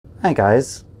Hi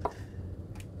guys,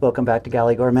 welcome back to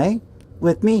Galley Gourmet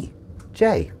with me,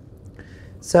 Jay.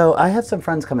 So I have some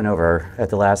friends coming over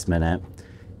at the last minute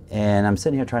and I'm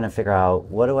sitting here trying to figure out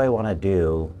what do I want to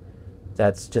do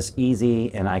that's just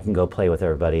easy and I can go play with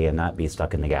everybody and not be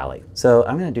stuck in the galley. So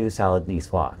I'm going to do salad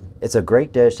niçoise. It's a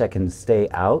great dish that can stay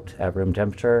out at room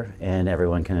temperature and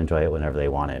everyone can enjoy it whenever they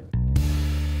want it.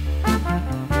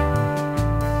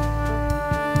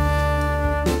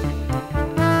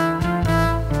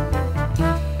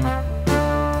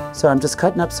 So I'm just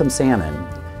cutting up some salmon.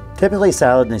 Typically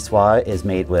salad niçoise is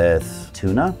made with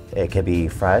tuna. It can be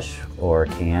fresh or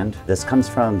canned. This comes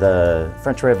from the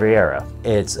French Riviera.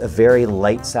 It's a very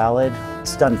light salad.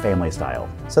 It's done family style.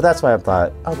 So that's why I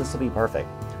thought, oh, this will be perfect.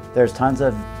 There's tons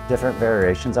of different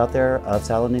variations out there of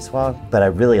salad niçoise, but I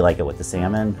really like it with the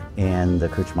salmon and the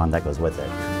accoutrement that goes with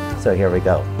it. So here we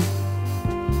go.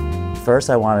 First,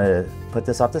 I want to put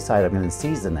this off the side. I'm going to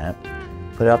season it.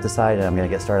 Put it off the side and I'm going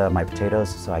to get started on my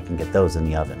potatoes so I can get those in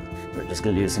the oven. We're just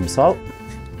going to do some salt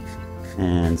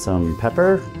and some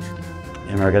pepper,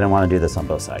 and we're going to want to do this on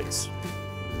both sides.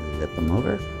 Flip them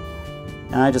over.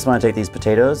 And I just want to take these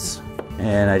potatoes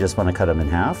and I just want to cut them in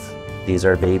half. These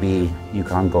are baby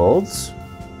Yukon Golds.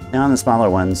 Now on the smaller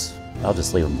ones, I'll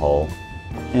just leave them whole.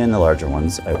 And the larger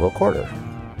ones, I will quarter.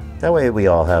 That way we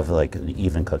all have like an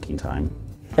even cooking time.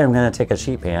 And I'm going to take a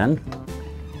sheet pan.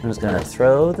 I'm just going to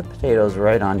throw the potatoes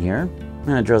right on here. I'm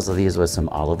going to drizzle these with some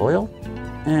olive oil.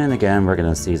 And again, we're going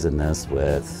to season this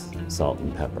with salt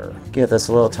and pepper. Give this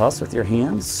a little toss with your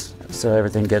hands so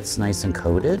everything gets nice and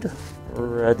coated.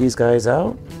 Spread these guys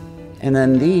out. And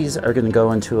then these are going to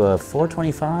go into a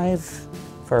 425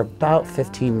 for about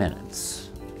 15 minutes.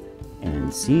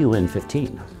 And see you in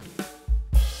 15.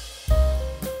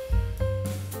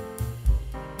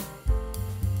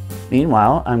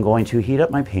 Meanwhile, I'm going to heat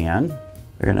up my pan.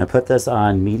 We're going to put this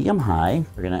on medium-high.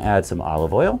 We're going to add some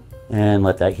olive oil and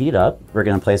let that heat up. We're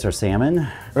going to place our salmon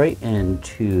right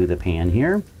into the pan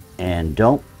here. And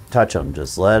don't touch them,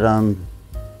 just let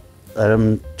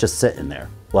them just sit in there.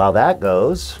 While that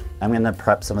goes, I'm going to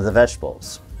prep some of the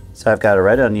vegetables. So I've got a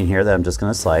red onion here that I'm just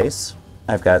going to slice.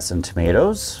 I've got some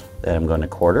tomatoes that I'm going to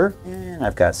quarter. And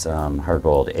I've got some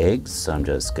hard-boiled eggs, so I'm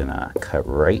just going to cut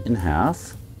right in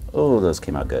half. Oh, those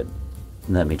came out good.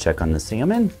 Let me check on the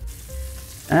salmon.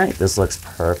 All right, this looks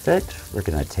perfect. We're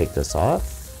gonna take this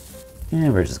off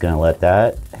and we're just gonna let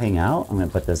that hang out. I'm gonna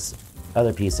put this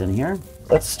other piece in here.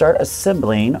 Let's start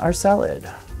assembling our salad.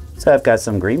 So I've got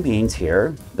some green beans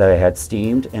here that I had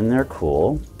steamed and they're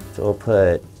cool. So we'll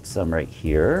put some right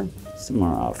here, some more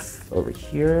off over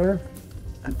here.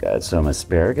 I've got some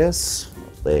asparagus,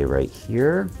 lay right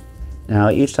here. Now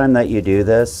each time that you do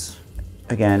this,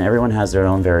 again, everyone has their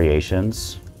own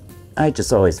variations. I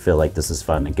just always feel like this is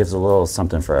fun. It gives a little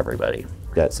something for everybody.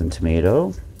 Got some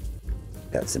tomato,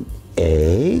 got some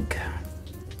egg,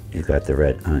 you've got the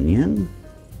red onion,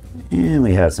 and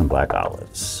we have some black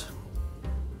olives.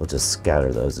 We'll just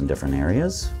scatter those in different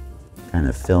areas, kind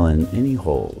of fill in any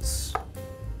holes.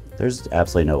 There's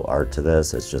absolutely no art to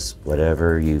this, it's just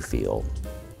whatever you feel.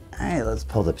 All right, let's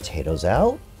pull the potatoes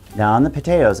out. Now on the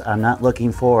potatoes, I'm not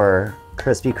looking for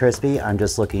crispy, I'm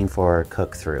just looking for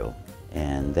cook through.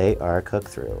 And they are cooked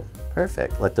through.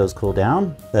 Perfect, let those cool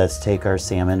down. Let's take our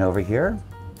salmon over here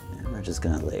and we're just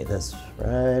gonna lay this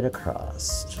right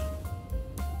across.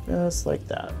 Just like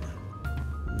that.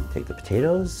 Take the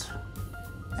potatoes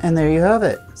and there you have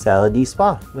it. Salad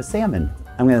niçoise with salmon.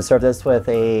 I'm gonna serve this with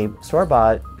a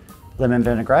store-bought lemon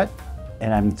vinaigrette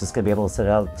and I'm just gonna be able to sit it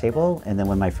out at the table, and then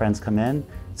when my friends come in,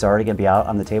 it's already gonna be out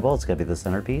on the table. It's gonna be the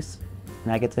centerpiece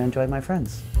and I get to enjoy my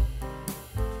friends.